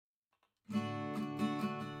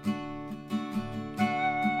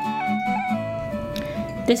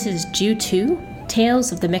This is Jew 2,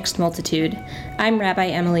 Tales of the Mixed Multitude. I'm Rabbi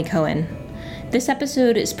Emily Cohen. This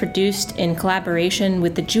episode is produced in collaboration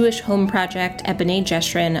with the Jewish Home Project at B'nai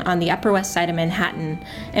Jeshurun on the Upper West Side of Manhattan,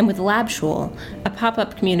 and with Labshul, a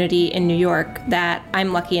pop-up community in New York that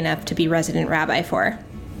I'm lucky enough to be resident rabbi for.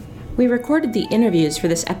 We recorded the interviews for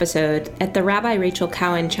this episode at the Rabbi Rachel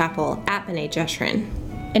Cowan Chapel at B'nai Jeshurun,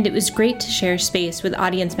 and it was great to share space with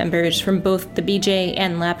audience members from both the BJ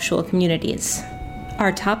and Labshul communities.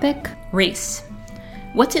 Our topic? Race.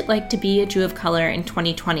 What's it like to be a Jew of color in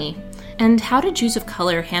 2020? And how do Jews of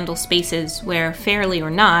color handle spaces where, fairly or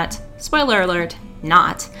not, spoiler alert,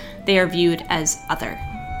 not, they are viewed as other?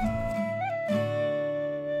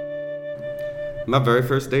 My very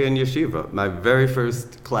first day in yeshiva, my very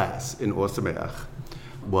first class in Or Sameach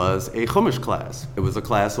was a Chumash class. It was a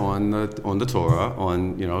class on the Torah,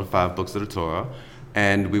 on 5 books of the Torah,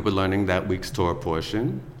 and we were learning that week's Torah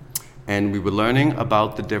portion, and we were learning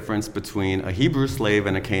about the difference between a Hebrew slave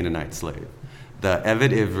and a Canaanite slave, the Eved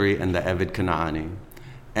Ivri and the Eved Kanaani.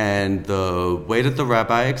 And the way that the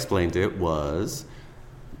rabbi explained it was,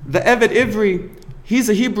 the Eved Ivri, he's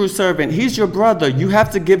a Hebrew servant. He's your brother. You have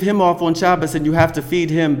to give him off on Shabbos and you have to feed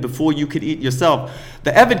him before you could eat yourself. The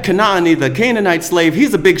Eved Kanaani, the Canaanite slave,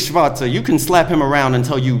 he's a big shvatza. You can slap him around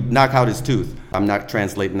until you knock out his tooth. I'm not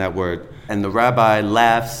translating that word. And the rabbi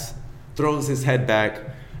laughs, throws his head back,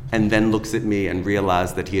 and then looks at me and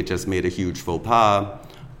realized that he had just made a huge faux pas,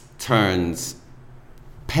 turns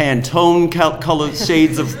Pantone-colored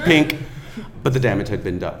shades of pink, but the damage had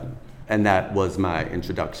been done. And that was my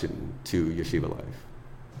introduction to yeshiva life.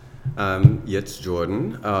 Yitz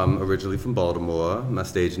Jordan, originally from Baltimore. My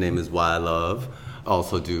stage name is Y Love.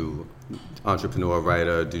 Also do entrepreneur,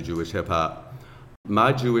 writer, do Jewish hip-hop.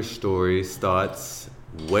 My Jewish story starts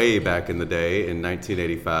way back in the day in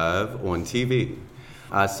 1985 on TV.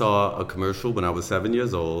 I saw a commercial when I was 7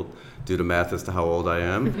 years old. Do the math as to how old I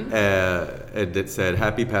am. And it said,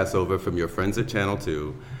 "Happy Passover from your friends at Channel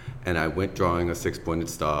 2." And I went drawing a 6-pointed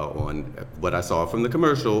star on what I saw from the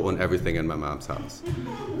commercial on everything in my mom's house.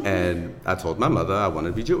 And I told my mother I wanted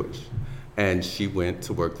to be Jewish. And she went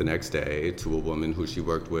to work the next day to a woman who she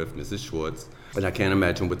worked with, Mrs. Schwartz. And I can't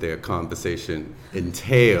imagine what their conversation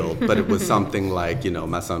entailed, but it was something like,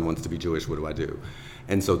 my son wants to be Jewish, what do I do?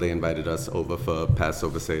 And so they invited us over for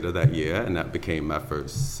Passover Seder that year, and that became my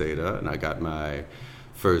first Seder. And I got my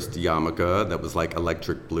first yarmulke that was like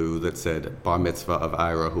electric blue that said Bar Mitzvah of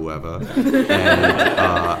Ira, whoever. And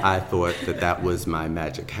I thought that was my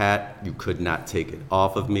magic hat. You could not take it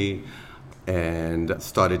off of me. And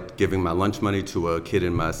started giving my lunch money to a kid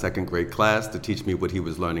in my second grade class to teach me what he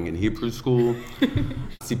was learning in Hebrew school.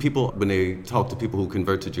 See, people, when they talk to people who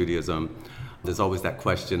convert to Judaism, there's always that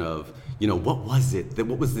question of, what was it?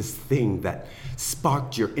 What was this thing that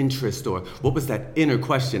sparked your interest? Or what was that inner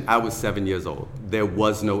question? I was 7 years old. There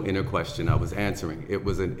was no inner question I was answering. It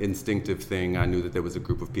was an instinctive thing. I knew that there was a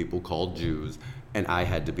group of people called Jews, and I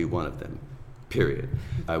had to be one of them. Period.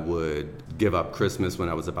 I would give up Christmas when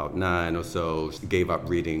I was about 9 or so, gave up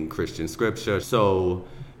reading Christian scripture. So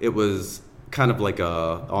it was kind of like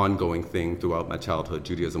a ongoing thing throughout my childhood.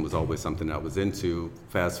 Judaism was always something I was into.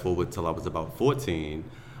 Fast forward till I was about 14,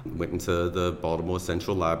 went into the Baltimore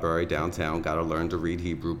Central Library downtown, got to learn to read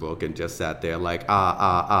Hebrew book, and just sat there like,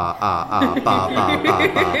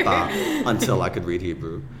 until I could read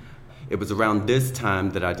Hebrew. It was around this time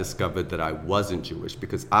that I discovered that I wasn't Jewish,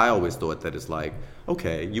 because I always thought that it's like,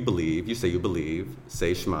 okay, you say you believe,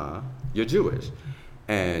 say Shema, you're Jewish.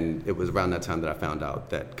 And it was around that time that I found out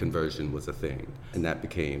that conversion was a thing. And that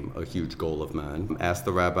became a huge goal of mine. I asked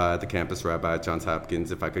the campus rabbi at Johns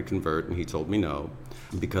Hopkins, if I could convert, and he told me no,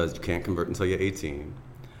 because you can't convert until you're 18.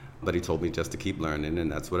 But he told me just to keep learning,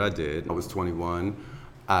 and that's what I did. I was 21.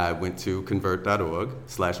 I went to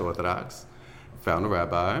convert.org/Orthodox, found a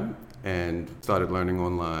rabbi, and started learning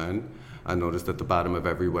online. I noticed at the bottom of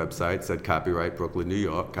every website said copyright Brooklyn, New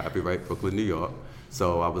York, copyright Brooklyn, New York.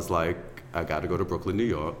 So I was like, I got to go to Brooklyn, New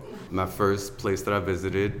York. My first place that I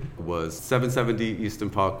visited was 770 Eastern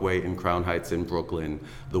Parkway in Crown Heights in Brooklyn,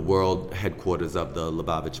 the world headquarters of the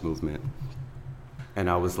Lubavitch movement. And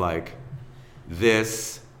I was like,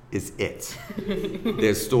 this is it.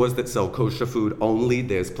 There's stores that sell kosher food only.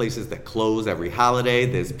 There's places that close every holiday.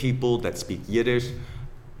 There's people that speak Yiddish.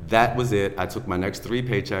 That was it. I took my next 3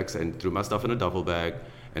 paychecks and threw my stuff in a duffel bag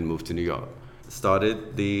and moved to New York.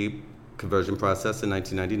 Started the conversion process in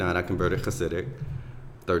 1999. I converted Hasidic.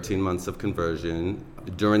 13 months of conversion.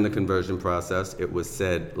 During the conversion process, it was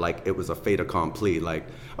said like it was a fait accompli. Like,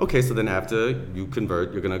 okay, so then after you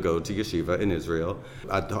convert, you're going to go to yeshiva in Israel.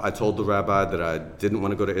 I told the rabbi that I didn't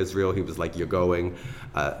want to go to Israel. He was like, you're going.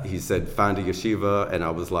 He said, find a yeshiva. And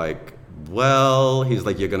I was like, well, he's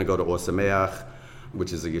like, you're going to go to Or Sameach,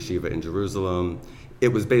 which is a yeshiva in Jerusalem. It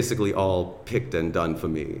was basically all picked and done for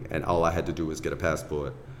me. And all I had to do was get a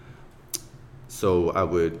passport. So I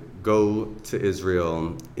would go to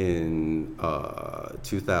Israel in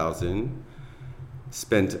 2000,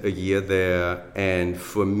 spent a year there, and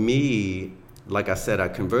for me, like I said, I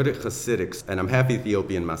converted Hasidics, and I'm half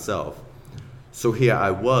Ethiopian myself. So here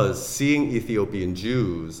I was seeing Ethiopian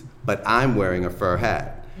Jews, but I'm wearing a fur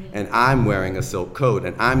hat, and I'm wearing a silk coat,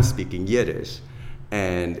 and I'm speaking Yiddish.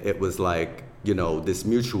 And it was like, you know, this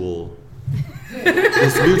mutual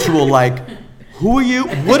like, who are you?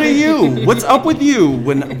 What are you? What's up with you?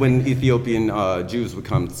 When Ethiopian Jews would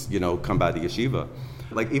come by the yeshiva.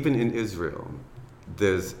 Like even in Israel,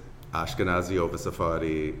 there's Ashkenazi over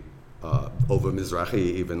Sephardi, over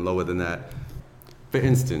Mizrahi, even lower than that. For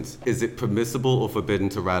instance, is it permissible or forbidden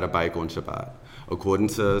to ride a bike on Shabbat? According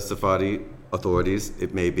to Sephardi authorities,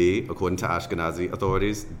 it may be. According to Ashkenazi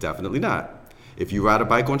authorities, definitely not. If you ride a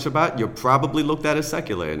bike on Shabbat, you're probably looked at as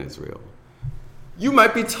secular in Israel. You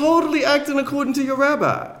might be totally acting according to your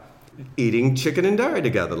rabbi, eating chicken and dairy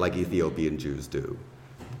together like Ethiopian Jews do.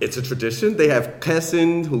 It's a tradition. They have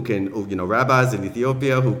Chesed who can, rabbis in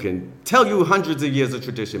Ethiopia who can tell you hundreds of years of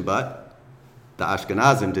tradition, but the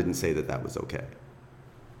Ashkenazim didn't say that was okay.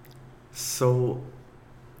 So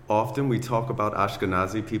often we talk about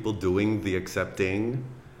Ashkenazi people doing the accepting,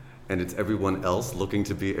 and it's everyone else looking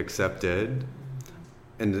to be accepted.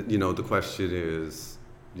 And, the question is,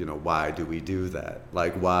 why do we do that?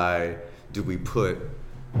 Like, why do we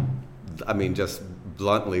just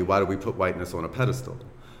bluntly, why do we put whiteness on a pedestal?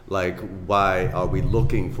 Like, why are we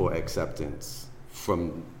looking for acceptance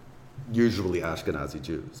from usually Ashkenazi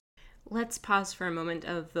Jews? Let's pause for a moment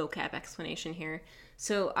of vocab explanation here.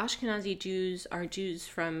 So Ashkenazi Jews are Jews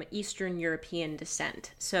from Eastern European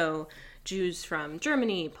descent. So Jews from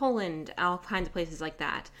Germany, Poland, all kinds of places like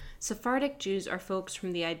that. Sephardic Jews are folks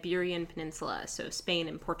from the Iberian Peninsula, so Spain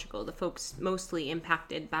and Portugal, the folks mostly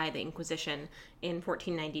impacted by the Inquisition in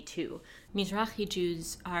 1492. Mizrahi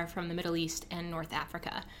Jews are from the Middle East and North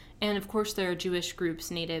Africa. And of course there are Jewish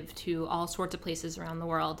groups native to all sorts of places around the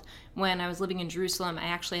world. When I was living in Jerusalem, I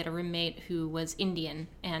actually had a roommate who was Indian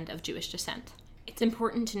and of Jewish descent. It's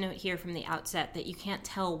important to note here from the outset that you can't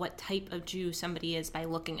tell what type of Jew somebody is by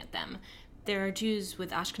looking at them. There are Jews with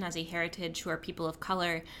Ashkenazi heritage who are people of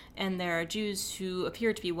color, and there are Jews who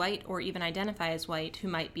appear to be white or even identify as white who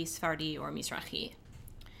might be Sephardi or Mizrahi.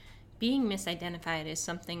 Being misidentified is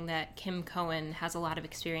something that Kim Cohen has a lot of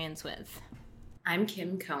experience with. I'm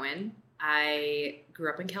Kim Cohen. I grew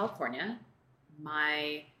up in California.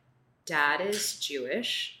 My dad is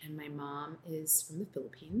Jewish, and my mom is from the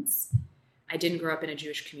Philippines. I didn't grow up in a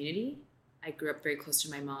Jewish community. I grew up very close to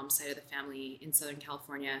my mom's side of the family in Southern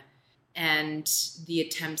California. And the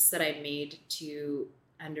attempts that I made to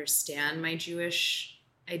understand my Jewish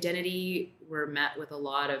identity were met with a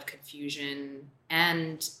lot of confusion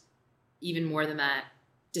and, even more than that,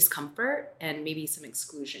 discomfort and maybe some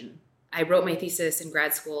exclusion. I wrote my thesis in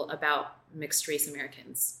grad school about mixed race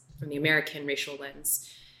Americans from the American racial lens.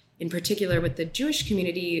 In particular, with the Jewish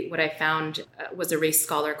community, what I found was a race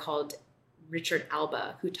scholar called Richard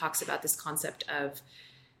Alba, who talks about this concept of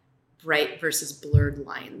bright versus blurred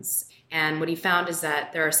lines. And what he found is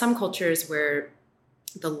that there are some cultures where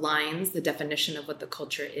the lines, the definition of what the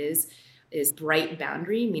culture is bright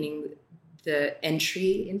boundary, meaning the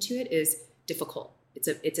entry into it is difficult. It's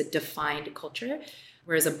a defined culture.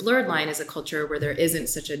 Whereas a blurred line is a culture where there isn't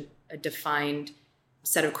such a defined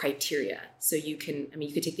set of criteria. So you could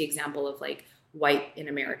take the example of like white in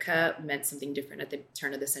America meant something different at the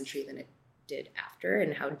turn of the century than it did after,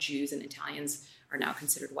 and how Jews and Italians are now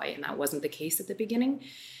considered white, and that wasn't the case at the beginning.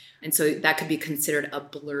 And so that could be considered a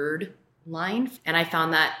blurred line. And I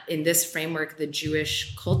found that in this framework, the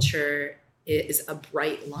Jewish culture is a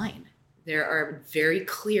bright line. There are very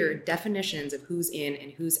clear definitions of who's in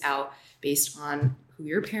and who's out based on who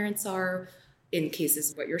your parents are, in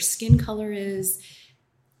cases what your skin color is,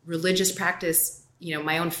 religious practice.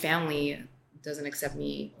 My own family doesn't accept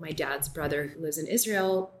me. My dad's brother, who lives in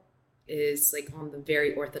Israel, is like on the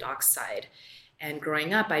very Orthodox side. And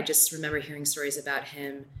growing up, I just remember hearing stories about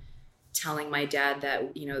him telling my dad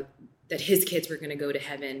that, that his kids were going to go to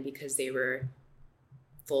heaven because they were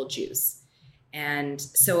full Jews. And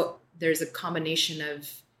so there's a combination of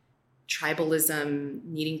tribalism,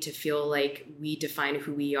 needing to feel like we define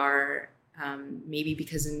who we are Maybe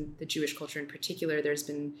because in the Jewish culture in particular, there's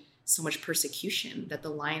been so much persecution that the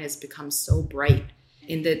line has become so bright.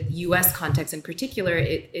 In the U.S. context in particular,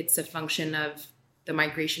 it's a function of the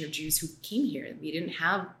migration of Jews who came here. We didn't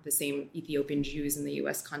have the same Ethiopian Jews in the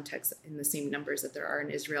U.S. context in the same numbers that there are in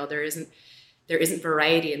Israel. There isn't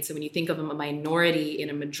variety. And so when you think of a minority in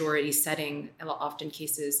a majority setting, often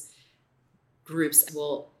cases, groups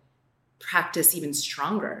will practice even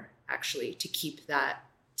stronger, actually, to keep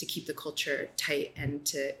the culture tight and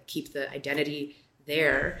to keep the identity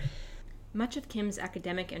there. Much of Kim's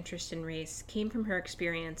academic interest in race came from her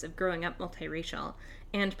experience of growing up multiracial,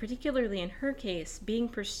 and particularly in her case, being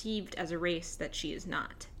perceived as a race that she is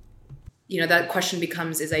not. That question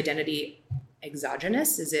becomes, is identity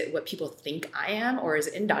exogenous? Is it what people think I am, or is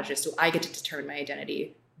it endogenous? Do I get to determine my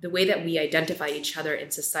identity? The way that we identify each other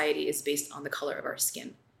in society is based on the color of our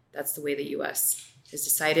skin. That's the way the U.S. has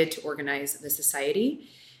decided to organize the society.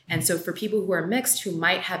 And so for people who are mixed, who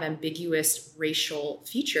might have ambiguous racial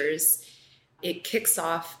features, it kicks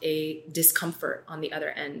off a discomfort on the other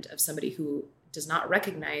end of somebody who does not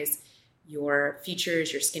recognize your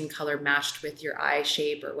features, your skin color matched with your eye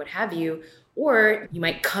shape or what have you. Or you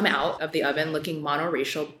might come out of the oven looking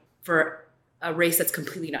monoracial for a race that's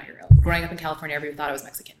completely not your own. Growing up in California, everyone thought I was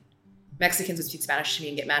Mexican. Mexicans would speak Spanish to me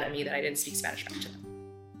and get mad at me that I didn't speak Spanish back to them.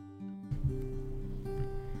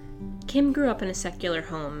 Kim grew up in a secular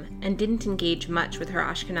home and didn't engage much with her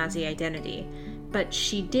Ashkenazi identity, but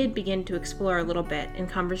she did begin to explore a little bit in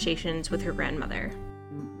conversations with her grandmother.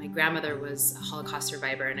 My grandmother was a Holocaust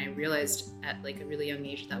survivor, and I realized at a really young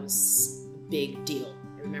age that was a big deal.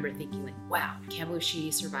 I remember thinking wow, I can't believe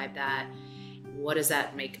she survived that. What does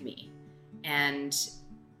that make me? And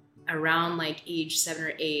around age 7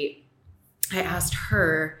 or 8, I asked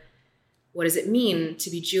her, what does it mean to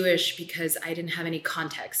be Jewish? Because I didn't have any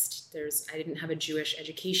context. I didn't have a Jewish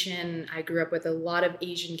education. I grew up with a lot of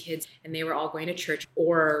Asian kids, and they were all going to church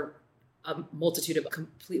or a multitude of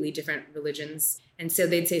completely different religions. And so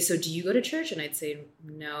they'd say, so do you go to church? And I'd say,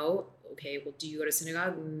 no. Okay, well, do you go to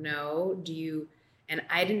synagogue? No. Do you? And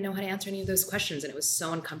I didn't know how to answer any of those questions, and it was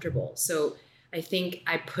so uncomfortable. So I think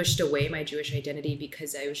I pushed away my Jewish identity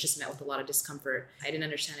because I was just met with a lot of discomfort. I didn't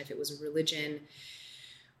understand if it was a religion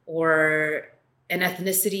or an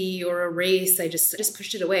ethnicity or a race. I just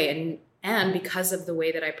pushed it away. And because of the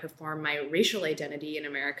way that I perform my racial identity in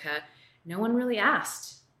America, no one really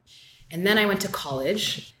asked. And then I went to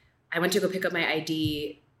college. I went to go pick up my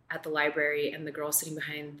ID at the library, and the girl sitting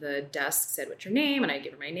behind the desk said, what's your name? And I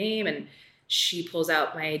give her my name, and she pulls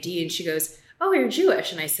out my ID and she goes, oh, you're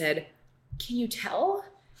Jewish. And I said, can you tell?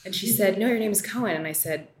 And she said, no, your name is Cohen. And I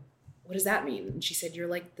said, what does that mean? And she said, you're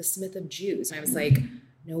like the Smith of Jews. And I was like,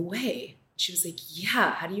 no way. She was like,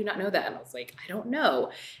 yeah, how do you not know that? And I was like, I don't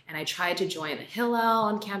know. And I tried to join a Hillel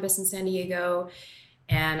on campus in San Diego,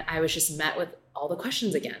 and I was just met with all the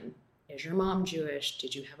questions again. Is your mom Jewish?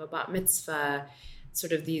 Did you have a bat mitzvah?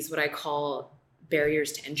 Sort of these, what I call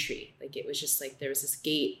barriers to entry. It was just there was this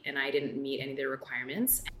gate, and I didn't meet any of their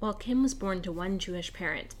requirements. While Kim was born to one Jewish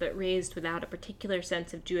parent, but raised without a particular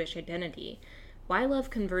sense of Jewish identity, Wylove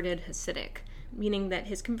converted Hasidic, meaning that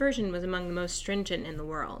his conversion was among the most stringent in the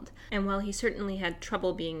world. And while he certainly had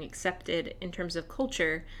trouble being accepted in terms of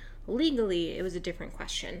culture, legally it was a different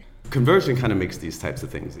question. Conversion kind of makes these types of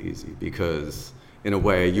things easy because, in a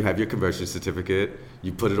way, you have your conversion certificate,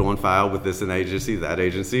 you put it on file with this agency, that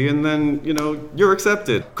agency, and then, you're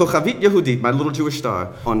accepted. Kochavit Yehudit, my little Jewish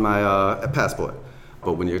star, on my passport.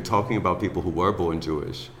 But when you're talking about people who were born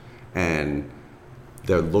Jewish and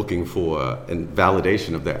they're looking for a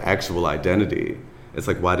validation of their actual identity, it's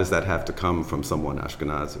why does that have to come from someone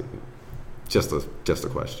Ashkenazi? Just a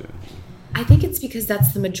question. I think it's because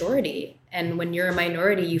that's the majority. And when you're a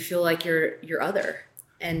minority, you feel like you're other.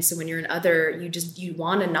 And so when you're an other, you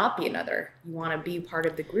want to not be another. You want to be part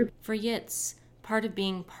of the group. For Yitz, part of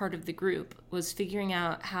being part of the group was figuring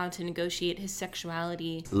out how to negotiate his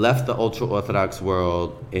sexuality. Left the ultra-Orthodox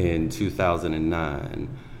world in 2009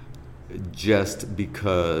 just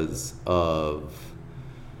because of,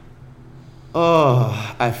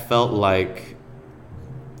 I felt like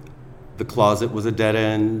the closet was a dead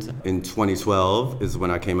end. In 2012 is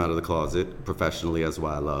when I came out of the closet professionally as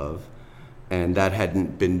Wylove. And that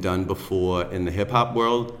hadn't been done before in the hip-hop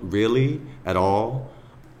world, really, at all.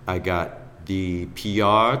 I got the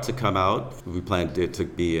PR to come out. We planned it to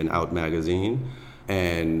be an Out magazine.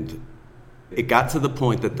 And it got to the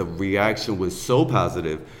point that the reaction was so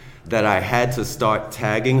positive that I had to start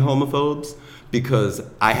tagging homophobes because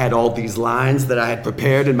I had all these lines that I had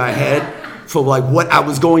prepared in my head for what I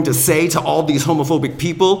was going to say to all these homophobic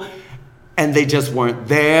people. and they just weren't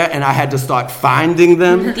there, and I had to start finding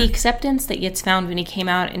them. The acceptance that Yitz found when he came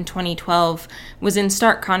out in 2012 was in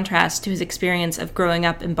stark contrast to his experience of growing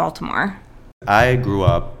up in Baltimore. I grew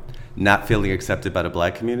up not feeling accepted by the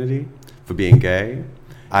Black community for being gay.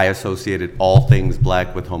 I associated all things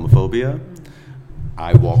Black with homophobia.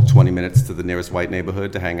 I walked 20 minutes to the nearest white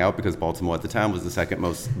neighborhood to hang out because Baltimore at the time was the second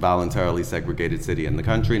most voluntarily segregated city in the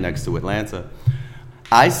country, next to Atlanta.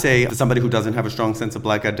 I say, for somebody who doesn't have a strong sense of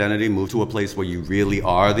Black identity, move to a place where you really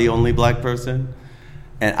are the only Black person.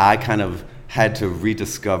 And I kind of had to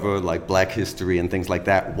rediscover like Black history and things like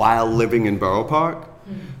that while living in Borough Park,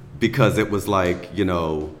 because it was like, you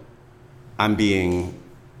know, I'm being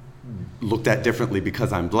looked at differently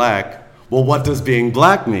because I'm Black. Well, what does being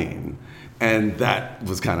Black mean? And that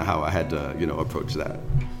was kind of how I had to, you know, approach that.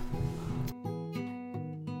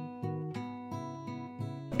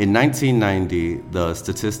 In 1990, the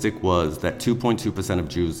statistic was that 2.2% of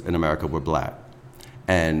Jews in America were Black.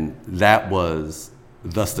 And that was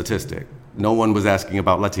the statistic. No one was asking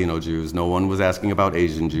about Latino Jews. No one was asking about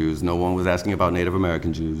Asian Jews. No one was asking about Native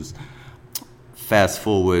American Jews. Fast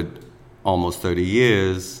forward almost 30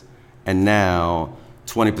 years, and now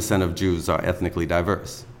 20% of Jews are ethnically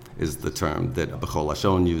diverse, is the term that Bechol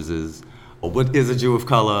Lashon uses. What is a Jew of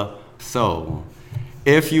color? So,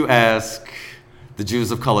 if you ask the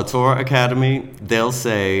Jews of Color Torah Academy, they'll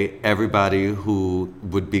say everybody who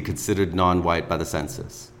would be considered non-white by the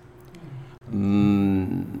census.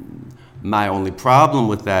 My only problem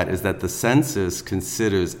with that is that the census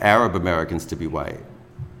considers Arab Americans to be white.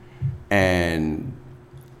 And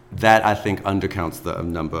that, I think, undercounts the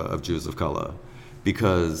number of Jews of color.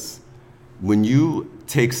 Because when you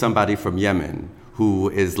take somebody from Yemen who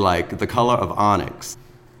is like the color of onyx,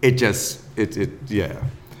 yeah.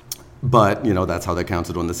 But, you know, that's how they're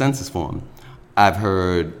counted on the census form. I've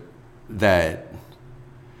heard that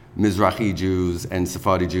Mizrahi Jews and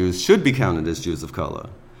Sephardi Jews should be counted as Jews of color.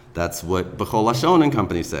 That's what Bechol Lashon and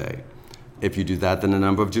company say. If you do that, then the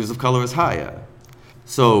number of Jews of color is higher.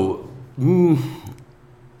 So,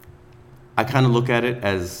 I kind of look at it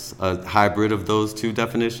as a hybrid of those two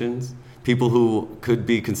definitions. People who could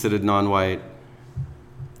be considered non-white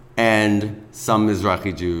and some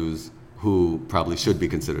Mizrahi Jews who probably should be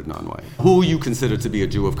considered non-white. Who you consider to be a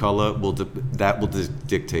Jew of color will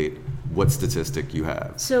dictate what statistic you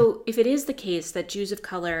have. So if it is the case that Jews of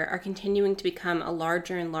color are continuing to become a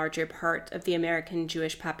larger and larger part of the American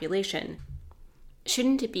Jewish population,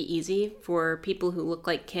 shouldn't it be easy for people who look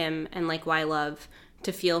like Kim and like Y-Love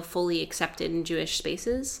to feel fully accepted in Jewish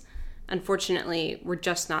spaces? Unfortunately, we're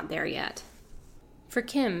just not there yet. For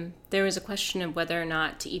Kim, there was a question of whether or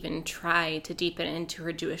not to even try to deepen into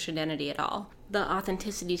her Jewish identity at all. The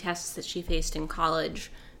authenticity tests that she faced in college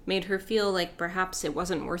made her feel like perhaps it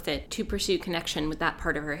wasn't worth it to pursue connection with that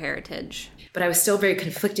part of her heritage. But I was still very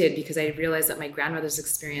conflicted because I realized that my grandmother's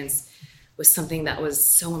experience was something that was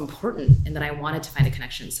so important and that I wanted to find a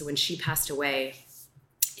connection. So when she passed away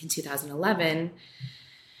in 2011,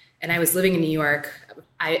 and I was living in New York,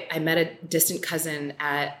 I met a distant cousin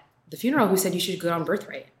at the funeral who said you should go on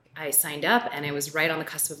Birthright. I signed up and I was right on the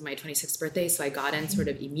cusp of my 26th birthday, so I got in sort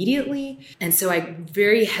of immediately. And so I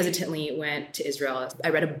very hesitantly went to Israel.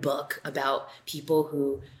 I read a book about people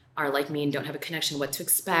who are like me and don't have a connection, what to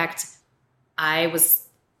expect. I was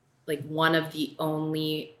like one of the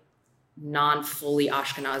only non-fully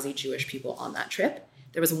Ashkenazi Jewish people on that trip.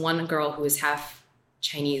 There was one girl who was half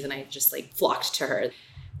Chinese and I just like flocked to her.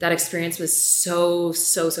 That experience was so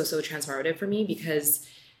transformative for me because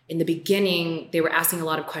in the beginning, they were asking a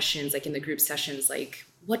lot of questions, like in the group sessions, like,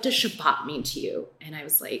 what does Shabbat mean to you? And I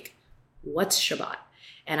was like, what's Shabbat?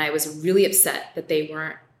 And I was really upset that they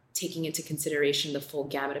weren't taking into consideration the full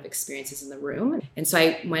gamut of experiences in the room. And so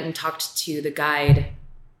I went and talked to the guide.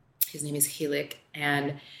 His name is Hilik.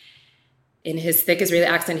 And in his thick Israeli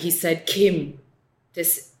accent, he said, Kim,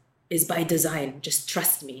 this is by design. Just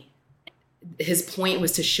trust me. His point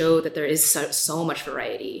was to show that there is so much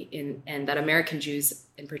variety and that American Jews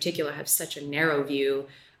in particular have such a narrow view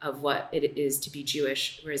of what it is to be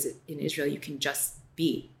Jewish, whereas in Israel you can just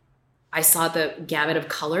be. I saw the gamut of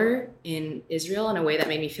color in Israel in a way that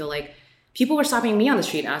made me feel like people were stopping me on the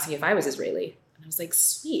street and asking if I was Israeli. And I was like,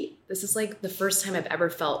 sweet, this is like the first time I've ever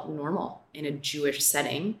felt normal in a Jewish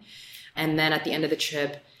setting. And then at the end of the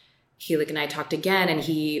trip, Hilik and I talked again and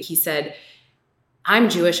he said, I'm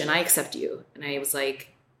Jewish and I accept you. And I was like,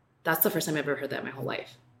 that's the first time I've ever heard that in my whole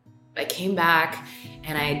life. I came back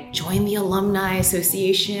and I joined the Alumni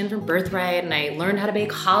Association from Birthright and I learned how to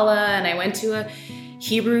bake challah and I went to a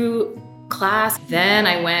Hebrew class. Then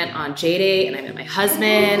I went on J-Day and I met my husband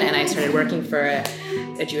and I started working for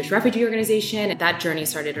a a Jewish refugee organization. That journey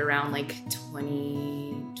started around like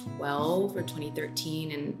 2012 or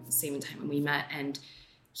 2013, and same time when we met. And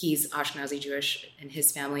he's Ashkenazi Jewish, and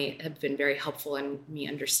his family have been very helpful in me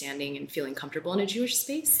understanding and feeling comfortable in a Jewish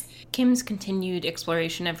space. Kim's continued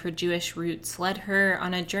exploration of her Jewish roots led her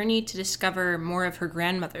on a journey to discover more of her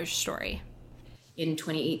grandmother's story. In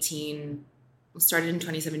 2018, started in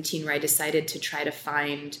 2017, where I decided to try to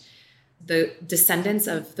find the descendants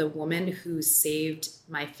of the woman who saved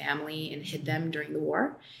my family and hid them during the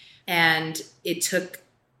war. And it took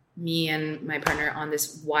me and my partner on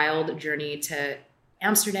this wild journey to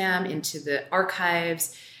Amsterdam, into the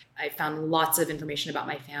archives. I found lots of information about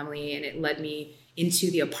my family, and it led me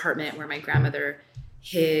into the apartment where my grandmother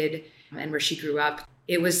hid and where she grew up.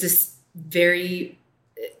 It was this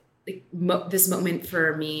this moment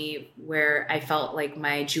for me where I felt like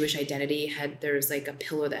my Jewish identity there was like a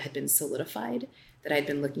pillow that had been solidified that I'd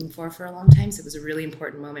been looking for a long time. So it was a really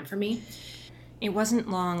important moment for me. It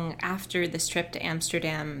wasn't long after this trip to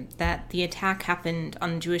Amsterdam that the attack happened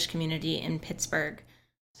on the Jewish community in Pittsburgh.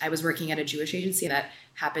 I was working at a Jewish agency that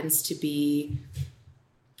happens to be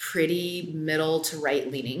pretty middle to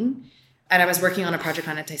right leaning. And I was working on a project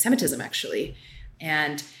on anti-Semitism, actually.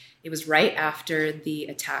 And it was right after the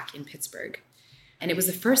attack in Pittsburgh. And it was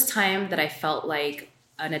the first time that I felt like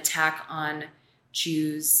an attack on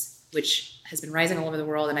Jews, which has been rising all over the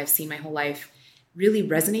world and I've seen my whole life, really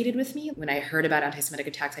resonated with me. When I heard about anti-Semitic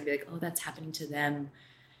attacks, I'd be like, oh, that's happening to them.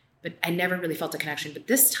 But I never really felt a connection. But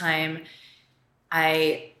this time,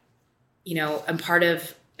 I'm part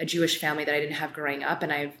of a Jewish family that I didn't have growing up,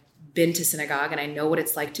 and I've been to synagogue, and I know what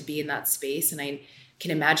it's like to be in that space, and I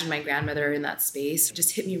can imagine my grandmother in that space. It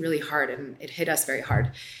just hit me really hard, and it hit us very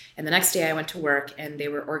hard. And the next day I went to work, and they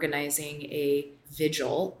were organizing a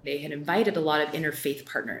vigil. They had invited a lot of interfaith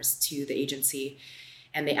partners to the agency,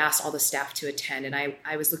 and they asked all the staff to attend. And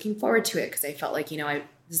I was looking forward to it because I felt like, this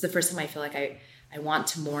is the first time I feel like I want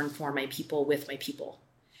to mourn for my people with my people.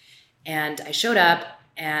 And I showed up,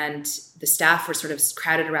 and the staff were sort of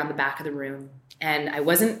crowded around the back of the room. And I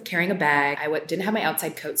wasn't carrying a bag. I didn't have my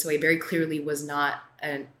outside coat, so I very clearly was not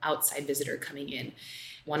an outside visitor coming in.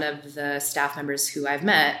 One of the staff members who I've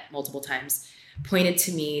met multiple times pointed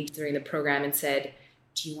to me during the program and said,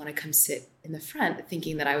 do you want to come sit in the front?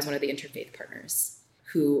 Thinking that I was one of the interfaith partners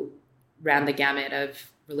who ran the gamut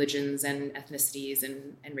of religions and ethnicities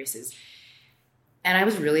and races. And I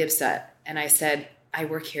was really upset. And I said, I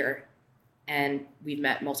work here and we've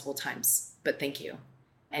met multiple times, but thank you.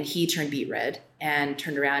 And he turned beet red and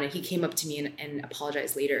turned around, and he came up to me and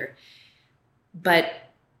apologized later. But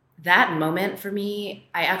that moment for me,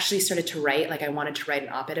 I actually started to write, I wanted to write an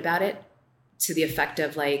op-ed about it, to the effect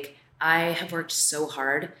of I have worked so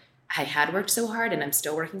hard. I had worked so hard, and I'm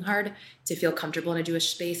still working hard to feel comfortable in a Jewish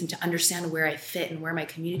space and to understand where I fit and where my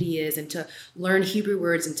community is, and to learn Hebrew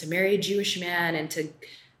words and to marry a Jewish man and to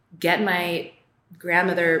get my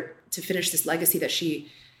grandmother to finish this legacy that she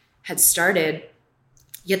had started.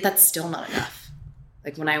 Yet that's still not enough.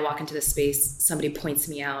 When I walk into this space, somebody points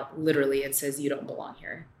me out literally and says, you don't belong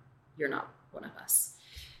here. You're not one of us.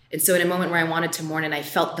 And so in a moment where I wanted to mourn and I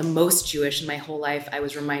felt the most Jewish in my whole life, I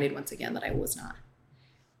was reminded once again that I was not.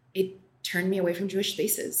 It turned me away from Jewish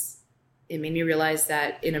spaces. It made me realize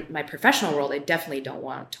that in my professional world, I definitely don't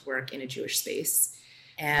want to work in a Jewish space,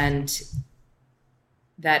 and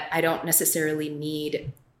that I don't necessarily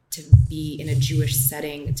need to be in a Jewish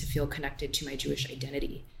setting to feel connected to my Jewish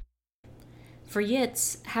identity. For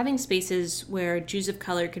Yitz, having spaces where Jews of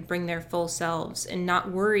color could bring their full selves and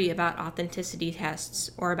not worry about authenticity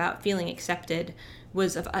tests or about feeling accepted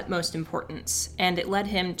was of utmost importance, and it led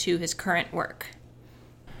him to his current work.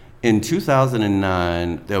 In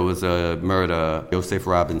 2009, there was a murder. Yosef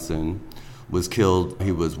Robinson was killed.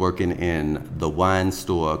 He was working in the wine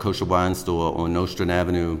store, kosher wine store on Nostrand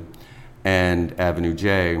Avenue and Avenue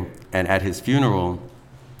J. And at his funeral,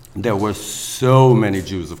 there were so many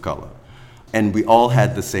Jews of color. And we all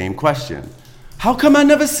had the same question. How come I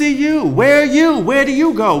never see you? Where are you? Where do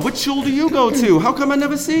you go? Which shul do you go to? How come I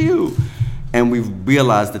never see you? And we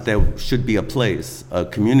realized that there should be a place, a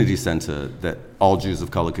community center that all Jews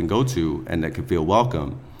of color can go to and that can feel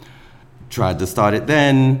welcome. Tried to start it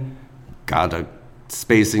then, got a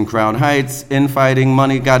space in Crown Heights, infighting,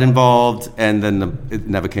 money got involved, and then it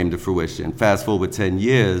never came to fruition. Fast forward 10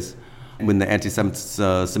 years, when the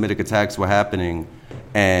anti-Semitic attacks were happening,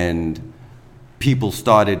 and people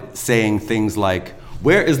started saying things like,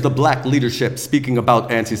 where is the black leadership speaking about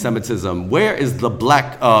anti-Semitism? Where is the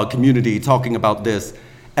black community talking about this?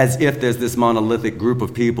 As if there's this monolithic group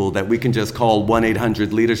of people that we can just call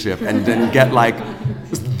 1-800-leadership and then get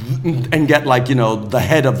and get the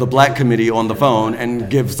head of the black committee on the phone and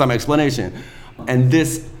give some explanation. And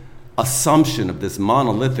this assumption of this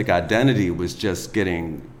monolithic identity was just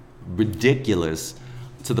getting ridiculous,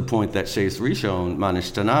 to the point that Chase Rishon,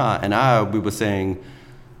 Manishtana, and we were saying,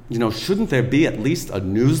 shouldn't there be at least a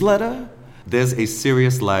newsletter? There's a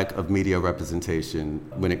serious lack of media representation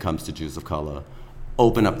when it comes to Jews of color.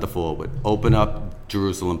 Open up the Forward, open up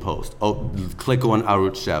Jerusalem Post, click on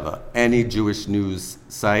Arutz Sheva, any Jewish news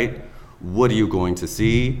site. What are you going to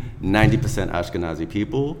see? 90% Ashkenazi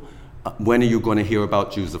people. When are you going to hear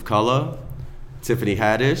about Jews of color? Tiffany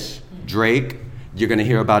Haddish, Drake. You're going to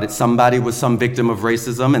hear about it. Somebody was some victim of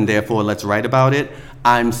racism, and therefore let's write about it.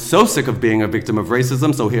 I'm so sick of being a victim of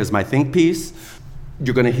racism, so here's my think piece.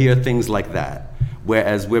 You're going to hear things like that.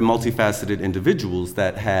 Whereas we're multifaceted individuals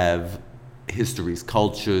that have histories,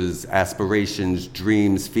 cultures, aspirations,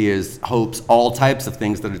 dreams, fears, hopes, all types of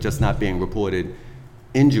things that are just not being reported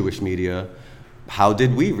in Jewish media. How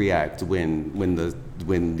did we react when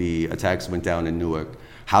the attacks went down in Newark?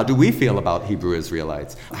 How do we feel about Hebrew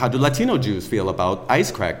Israelites? How do Latino Jews feel about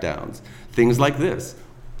ICE crackdowns? Things like this.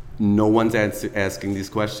 No one's asking these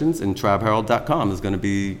questions, and tribeherald.com is going to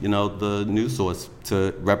be, the news source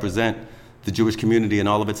to represent the Jewish community and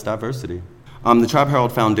all of its diversity. The Tribe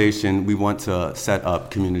Herald Foundation, we want to set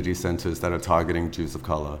up community centers that are targeting Jews of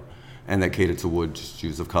color and that cater towards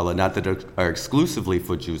Jews of color, not that are exclusively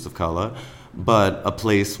for Jews of color, but a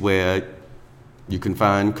place where you can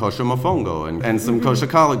find kosher mofongo and some kosher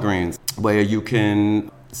collard greens, where you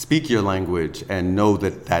can speak your language and know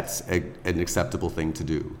that that's an acceptable thing to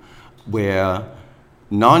do, where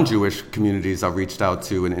non-Jewish communities are reached out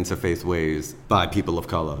to in interfaith ways by people of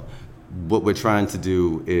color. What we're trying to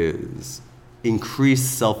do is increase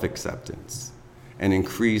self-acceptance and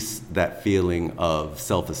increase that feeling of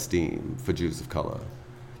self-esteem for Jews of color.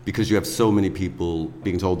 Because you have so many people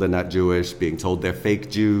being told they're not Jewish, being told they're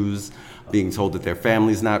fake Jews, being told that their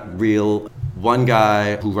family's not real. One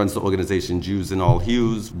guy who runs the organization Jews in All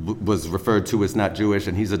Hues was referred to as not Jewish,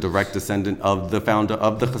 and he's a direct descendant of the founder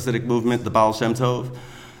of the Hasidic movement, the Baal Shem Tov.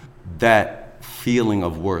 That feeling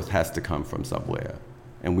of worth has to come from somewhere,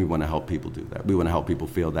 and we want to help people do that. We want to help people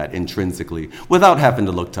feel that intrinsically without having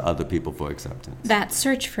to look to other people for acceptance. That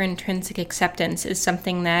search for intrinsic acceptance is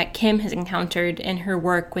something that Kim has encountered in her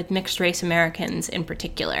work with mixed-race Americans in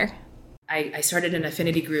particular. I started an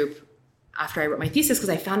affinity group after I wrote my thesis because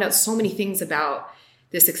I found out so many things about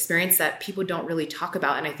this experience that people don't really talk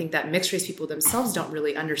about. And I think that mixed race people themselves don't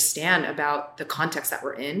really understand about the context that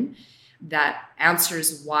we're in. That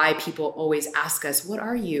answers why people always ask us, what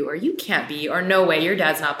are you? Or you can't be, or no way, your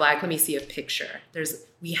dad's not black. Let me see a picture.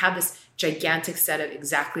 We have this gigantic set of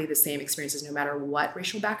exactly the same experiences, no matter what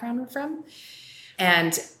racial background we're from.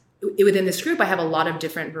 And within this group, I have a lot of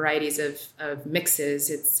different varieties of mixes.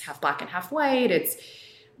 It's half black and half white. It's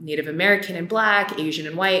Native American and black, Asian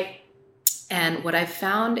and white. And what I've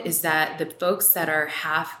found is that the folks that are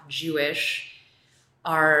half Jewish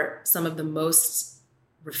are some of the most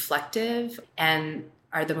reflective and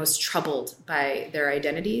are the most troubled by their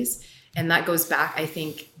identities. And that goes back, I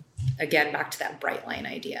think, again, back to that bright line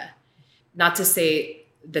idea. Not to say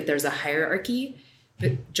that there's a hierarchy,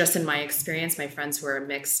 but just in my experience, my friends who are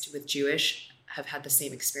mixed with Jewish have had the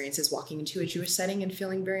same experiences walking into a Jewish setting and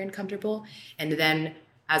feeling very uncomfortable. And then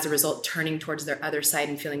as a result, turning towards their other side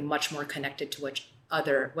and feeling much more connected to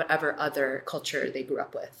whatever other culture they grew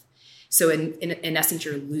up with. So in essence,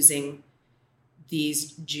 you're losing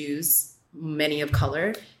these Jews, many of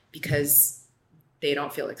color, because they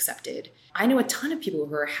don't feel accepted. I know a ton of people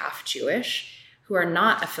who are half Jewish who are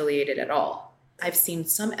not affiliated at all. I've seen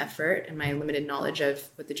some effort in my limited knowledge of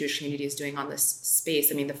what the Jewish community is doing on this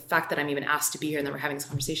space. I mean, the fact that I'm even asked to be here and that we're having this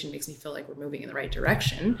conversation makes me feel like we're moving in the right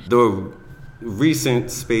direction. The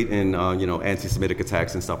recent spate in anti-Semitic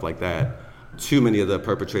attacks and stuff like that, too many of the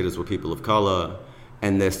perpetrators were people of color,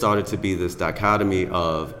 and there started to be this dichotomy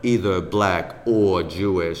of either black or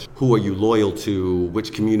Jewish. Who are you loyal to?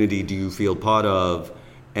 Which community do you feel part of?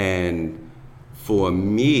 And for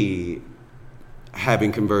me,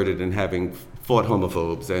 having converted and having fought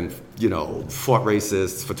homophobes and fought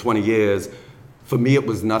racists for 20 years, for me it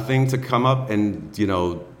was nothing to come up and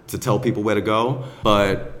to tell people where to go.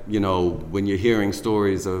 But when you're hearing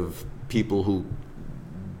stories of people who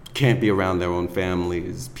can't be around their own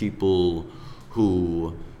families, people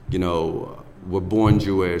who, were born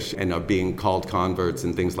Jewish and are being called converts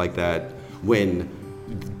and things like that, when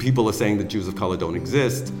people are saying that Jews of color don't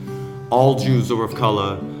exist, all Jews are of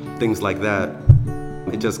color, things like that,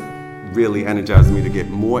 it just really energized me to get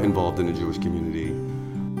more involved in the Jewish community.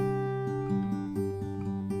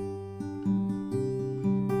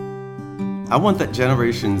 I want that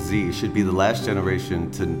Generation Z should be the last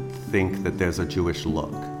generation to think that there's a Jewish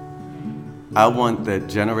look. I want that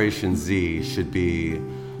Generation Z should be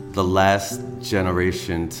the last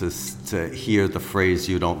generation to hear the phrase,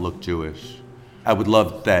 "you don't look Jewish." I would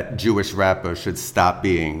love that Jewish rapper should stop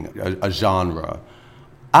being a genre.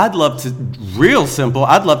 I'd love to, real simple,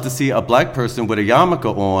 I'd love to see a black person with a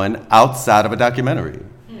yarmulke on outside of a documentary.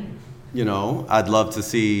 You know, I'd love to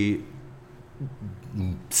see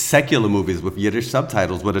secular movies with Yiddish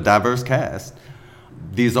subtitles with a diverse cast.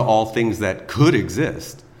 These are all things that could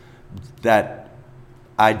exist. That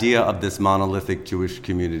idea of this monolithic Jewish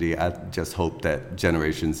community, I just hope that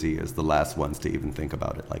Generation Z is the last ones to even think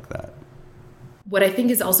about it like that. What I think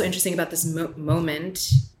is also interesting about this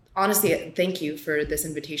moment, honestly, thank you for this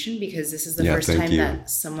invitation, because this is the first time that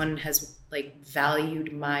someone has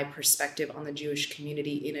valued my perspective on the Jewish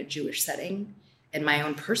community in a Jewish setting, and my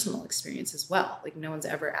own personal experience as well. No one's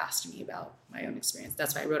ever asked me about my own experience.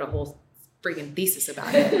 That's why I wrote a whole friggin' thesis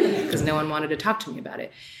about it, because no one wanted to talk to me about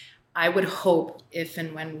it. I would hope if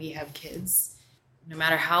and when we have kids, no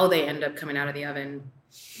matter how they end up coming out of the oven,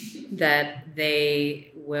 that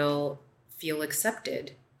they will feel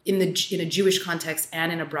accepted in a Jewish context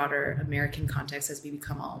and in a broader American context, as we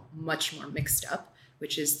become all much more mixed up,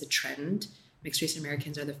 which is the trend. Mixed race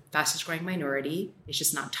Americans are the fastest growing minority. It's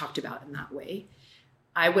just not talked about in that way.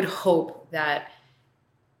 I would hope that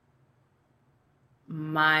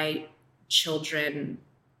my children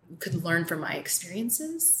could learn from my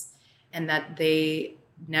experiences, and that they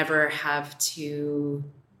never have to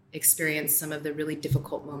experience some of the really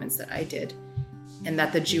difficult moments that I did, and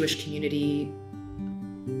that the Jewish community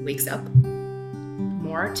wakes up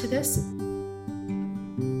more to this.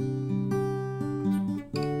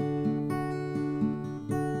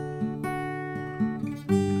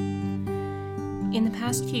 In the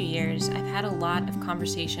past few years, I've had a lot of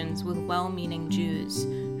conversations with well-meaning Jews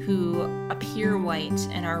who appear white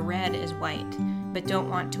and are read as white, but don't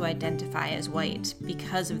want to identify as white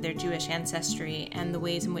because of their Jewish ancestry and the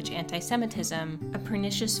ways in which anti-Semitism, a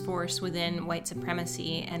pernicious force within white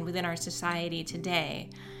supremacy and within our society today,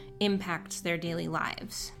 impacts their daily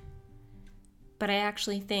lives. But I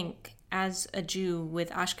actually think, as a Jew with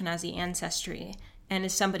Ashkenazi ancestry, and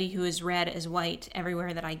as somebody who is read as white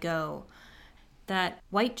everywhere that I go, that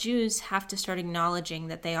white Jews have to start acknowledging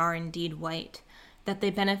that they are indeed white, that they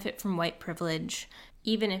benefit from white privilege,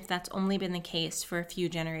 even if that's only been the case for a few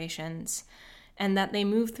generations, and that they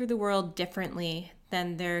move through the world differently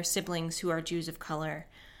than their siblings who are Jews of color.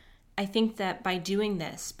 I think that by doing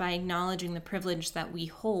this, by acknowledging the privilege that we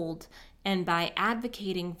hold, and by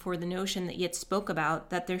advocating for the notion that Yitz spoke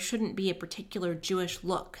about, that there shouldn't be a particular Jewish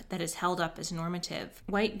look that is held up as normative,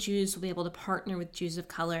 white Jews will be able to partner with Jews of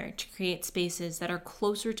color to create spaces that are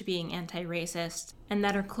closer to being anti-racist and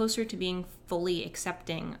that are closer to being fully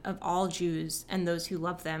accepting of all Jews and those who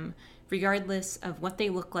love them, regardless of what they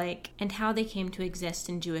look like and how they came to exist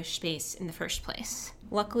in Jewish space in the first place.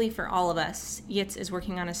 Luckily for all of us, Yitz is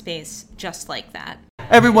working on a space just like that.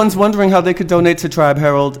 Everyone's wondering how they could donate to Tribe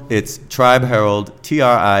Herald. It's Tribe Herald,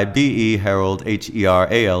 TRIBE Herald,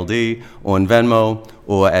 HERALD, on Venmo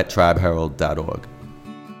or at tribeherald.org.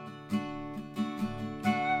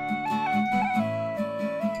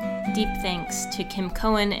 Deep thanks to Kim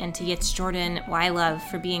Cohen and to Yitz Jordan, Love,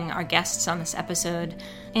 for being our guests on this episode,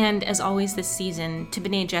 and as always this season, to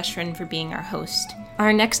B'nai Jeshurun for being our host.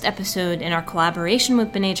 Our next episode in our collaboration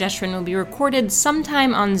with B'nai Jeshurun will be recorded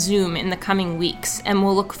sometime on Zoom in the coming weeks, and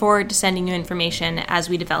we'll look forward to sending you information as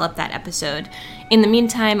we develop that episode. In the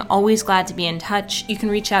meantime, always glad to be in touch. You can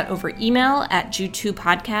reach out over email at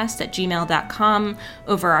jew2podcast@gmail.com,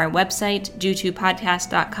 over our website,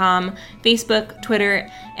 jew2podcast.com, Facebook, Twitter,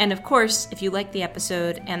 and of course, if you like the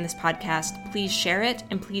episode and this podcast, please share it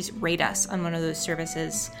and please rate us on one of those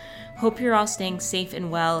services. Hope you're all staying safe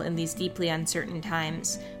and well in these deeply uncertain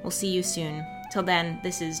times. We'll see you soon. Till then,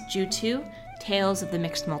 this is Jew 2, Tales of the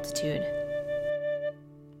Mixed Multitude.